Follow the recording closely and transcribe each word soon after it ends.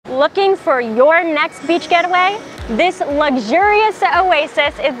Looking for your next beach getaway? This luxurious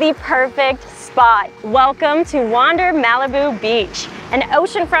oasis is the perfect spot. Welcome to Wander Malibu Beach, an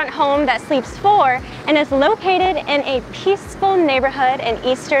oceanfront home that sleeps 4 and is located in a peaceful neighborhood in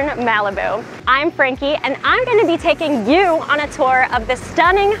eastern Malibu. I'm Frankie, and I'm going to be taking you on a tour of this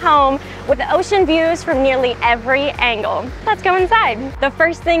stunning home with ocean views from nearly every angle. Let's go inside. The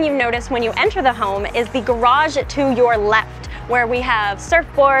first thing you notice when you enter the home is the garage to your left, where we have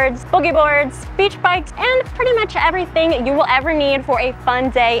surfboards, boogie boards, beach bikes, and pretty much everything you will ever need for a fun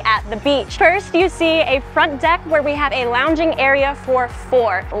day at the beach. First, you see a front deck where we have a lounging area for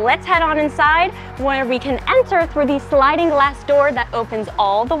 4. Let's head on inside where we can enter through the sliding glass door that opens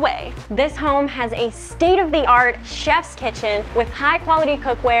all the way. This home has a state-of-the-art chef's kitchen with high-quality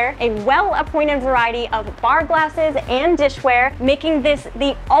cookware, a well-appointed variety of bar glasses and dishware, making this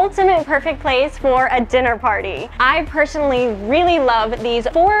the ultimate perfect place for a dinner party. I personally really love these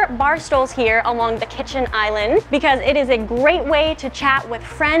 4 bar stools here along the kitchen island because it is a great way to chat with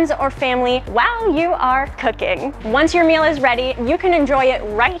friends or family while you are cooking. Once your meal is ready, you can enjoy it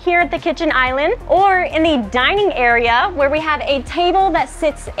right here at the kitchen island or in the dining area where we have a table that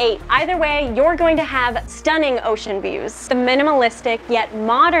sits 8. Either way, you're going to have stunning ocean views. The minimalistic yet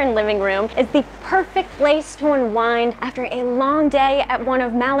modern living room is the perfect place to unwind after a long day at one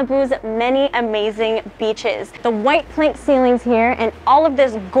of Malibu's many amazing beaches. The white plank ceilings here and all of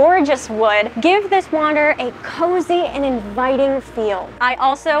this gorgeous wood give this wander a cozy and inviting feel. I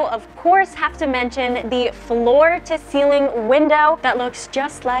also, of course, have to mention the floor-to-ceiling window that looks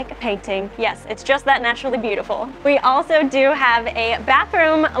just like a painting. Yes, it's just that naturally beautiful. We also do have a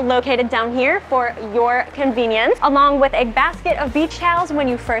bathroom located down here for your convenience, along with a basket of beach towels when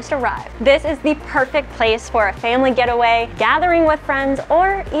you first arrive. This is the perfect place for a family getaway, gathering with friends,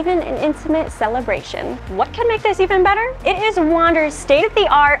 or even an intimate celebration. What can make this even better? It is Wander's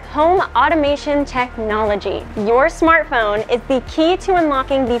state-of-the-art home automation technology. Your smartphone is the key to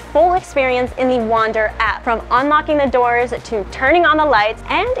unlocking the full experience in the Wander app, from unlocking the doors to turning on the lights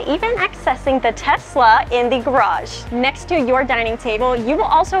and even accessing the Tesla in the garage. Next to your dining table, you will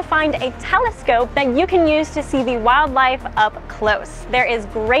also find a telescope that you can use to see the wildlife up close. There is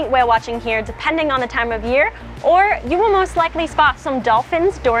great whale watching here depending on the time of year, or you will most likely spot some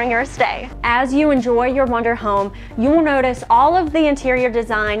dolphins during your stay. As you enjoy your Wander home, you will notice all of the interior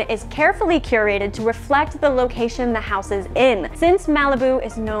design is carefully curated to reflect the location the house is in. Since Malibu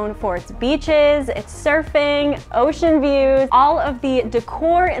is known for its beaches, its surfing, ocean views, all of the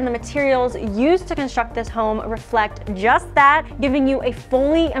decor and the materials used to construct this home reflect just that, giving you a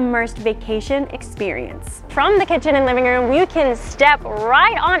fully immersed vacation experience. From the kitchen and living room, you can step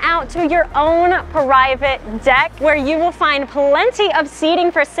right on out to your own private deck, where you will find plenty of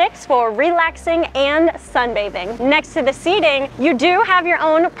seating for 6 for relaxing and sunbathing. Next to the seating, you do have your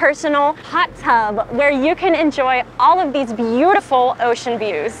own personal hot tub where you can enjoy all of these beautiful ocean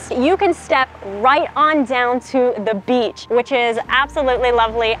views. You can step right on down to the beach, which is absolutely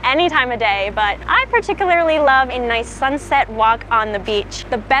lovely any time of day, but I particularly love a nice sunset walk on the beach.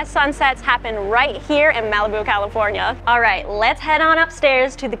 The best sunsets happen right here in Malibu, California. All right, let's head on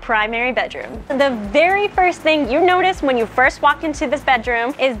upstairs to the primary bedroom. The very first thing you notice when you first walk into this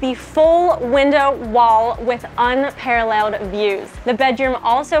bedroom is the full window wall with unparalleled views. The bedroom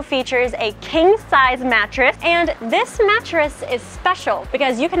also features a king-size mattress, and this mattress is special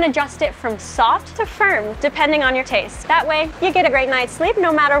because you can adjust it from soft to firm depending on your taste. That way you get a great night's sleep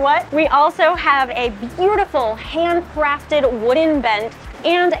no matter what. We also have a beautiful handcrafted wooden bench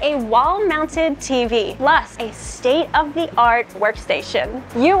and a wall-mounted TV, plus a state-of-the-art workstation.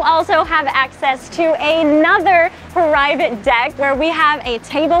 You also have access to another private deck where we have a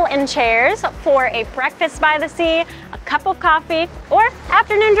table and chairs for a breakfast by the sea, a cup of coffee, or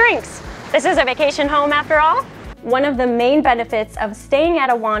afternoon drinks. This is a vacation home after all. One of the main benefits of staying at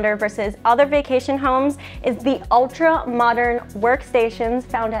a Wander versus other vacation homes is the ultra-modern workstations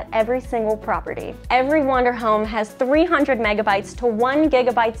found at every single property. Every Wander home has 300 megabytes to 1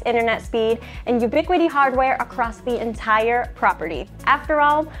 gigabytes internet speed and ubiquity hardware across the entire property. After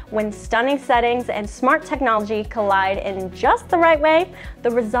all, when stunning settings and smart technology collide in just the right way, the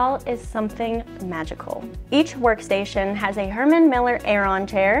result is something magical. Each workstation has a Herman Miller Aeron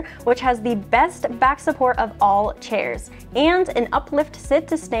chair, which has the best back support of all comfortable chairs, and an uplift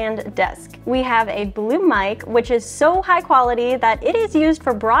sit-to-stand desk. We have a blue mic, which is so high quality that it is used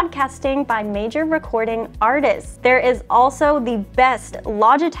for broadcasting by major recording artists. There is also the best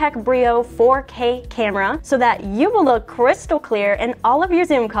Logitech Brio 4K camera so that you will look crystal clear in all of your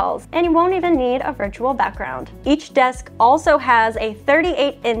Zoom calls, and you won't even need a virtual background. Each desk also has a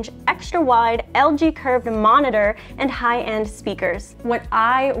 38-inch extra-wide LG curved monitor and high-end speakers. What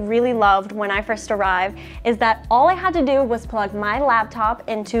I really loved when I first arrived is that all I had to do was plug my laptop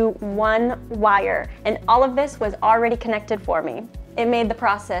into one wire, and all of this was already connected for me. It made the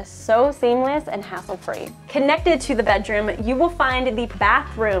process so seamless and hassle-free. Connected to the bedroom, you will find the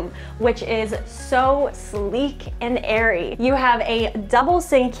bathroom, which is so sleek and airy. You have a double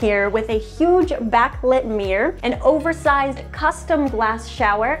sink here with a huge backlit mirror, an oversized custom glass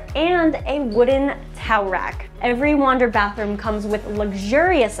shower, and a wooden towel rack. Every Wander bathroom comes with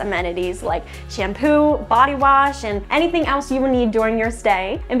luxurious amenities like shampoo, body wash, and anything else you will need during your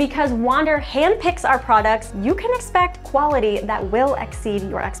stay. And because Wander handpicks our products, you can expect quality that will exceed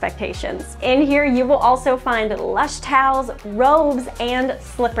your expectations. In here, you will also find lush towels, robes, and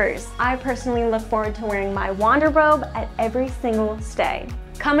slippers. I personally look forward to wearing my Wander robe at every single stay.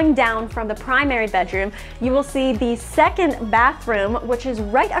 Coming down from the primary bedroom, you will see the second bathroom, which is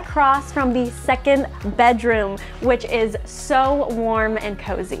right across from the second bedroom, which is so warm and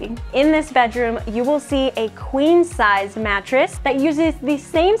cozy. In this bedroom, you will see a queen-sized mattress that uses the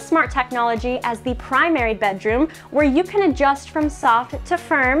same smart technology as the primary bedroom, where you can adjust from soft to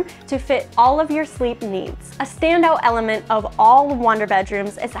firm to fit all of your sleep needs. A standout element of all Wander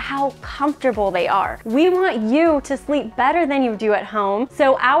bedrooms is how comfortable they are. We want you to sleep better than you do at home,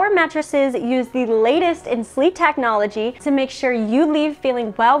 so our mattresses use the latest in sleep technology to make sure you leave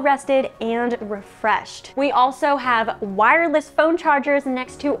feeling well rested and refreshed. We also have wireless phone chargers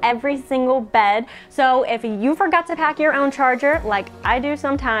next to every single bed, so if you forgot to pack your own charger, like I do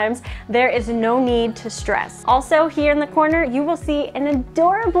sometimes, there is no need to stress. Also, here in the corner, you will see an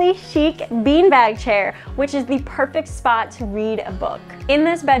adorably chic beanbag chair, which is the perfect spot to read a book. In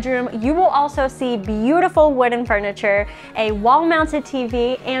this bedroom, you will also see beautiful wooden furniture, a wall-mounted TV,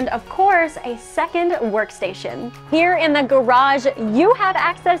 and of course, a second workstation. Here in the garage, you have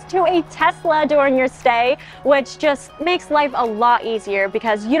access to a Tesla during your stay, which just makes life a lot easier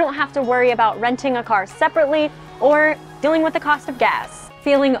because you don't have to worry about renting a car separately or dealing with the cost of gas.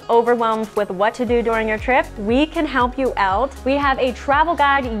 Feeling overwhelmed with what to do during your trip? We can help you out. We have a travel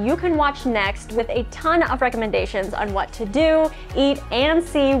guide you can watch next with a ton of recommendations on what to do, eat, and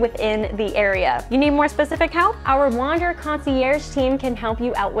see within the area. You need more specific help? Our Wander concierge team can help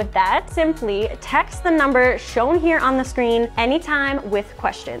you out with that. Simply text the number shown here on the screen anytime with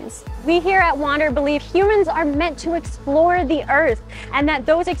questions. We here at Wander believe humans are meant to explore the earth and that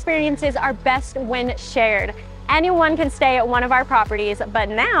those experiences are best when shared. Anyone can stay at one of our properties, but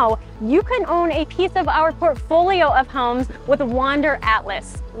now you can own a piece of our portfolio of homes with Wander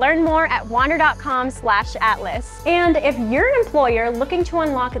Atlas. Learn more at wander.com/atlas. And if you're an employer looking to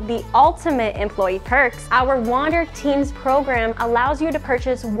unlock the ultimate employee perks, our Wander Teams program allows you to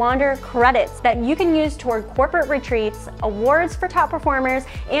purchase Wander credits that you can use toward corporate retreats, awards for top performers,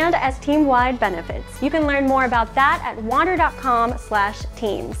 and as team-wide benefits. You can learn more about that at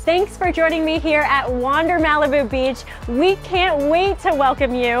wander.com/teams. Thanks for joining me here at Wander Malibu Beach. We can't wait to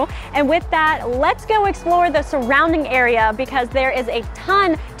welcome you. And with that, let's go explore the surrounding area because there is a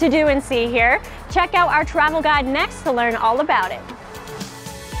ton to do and see here. Check out our travel guide next to learn all about it.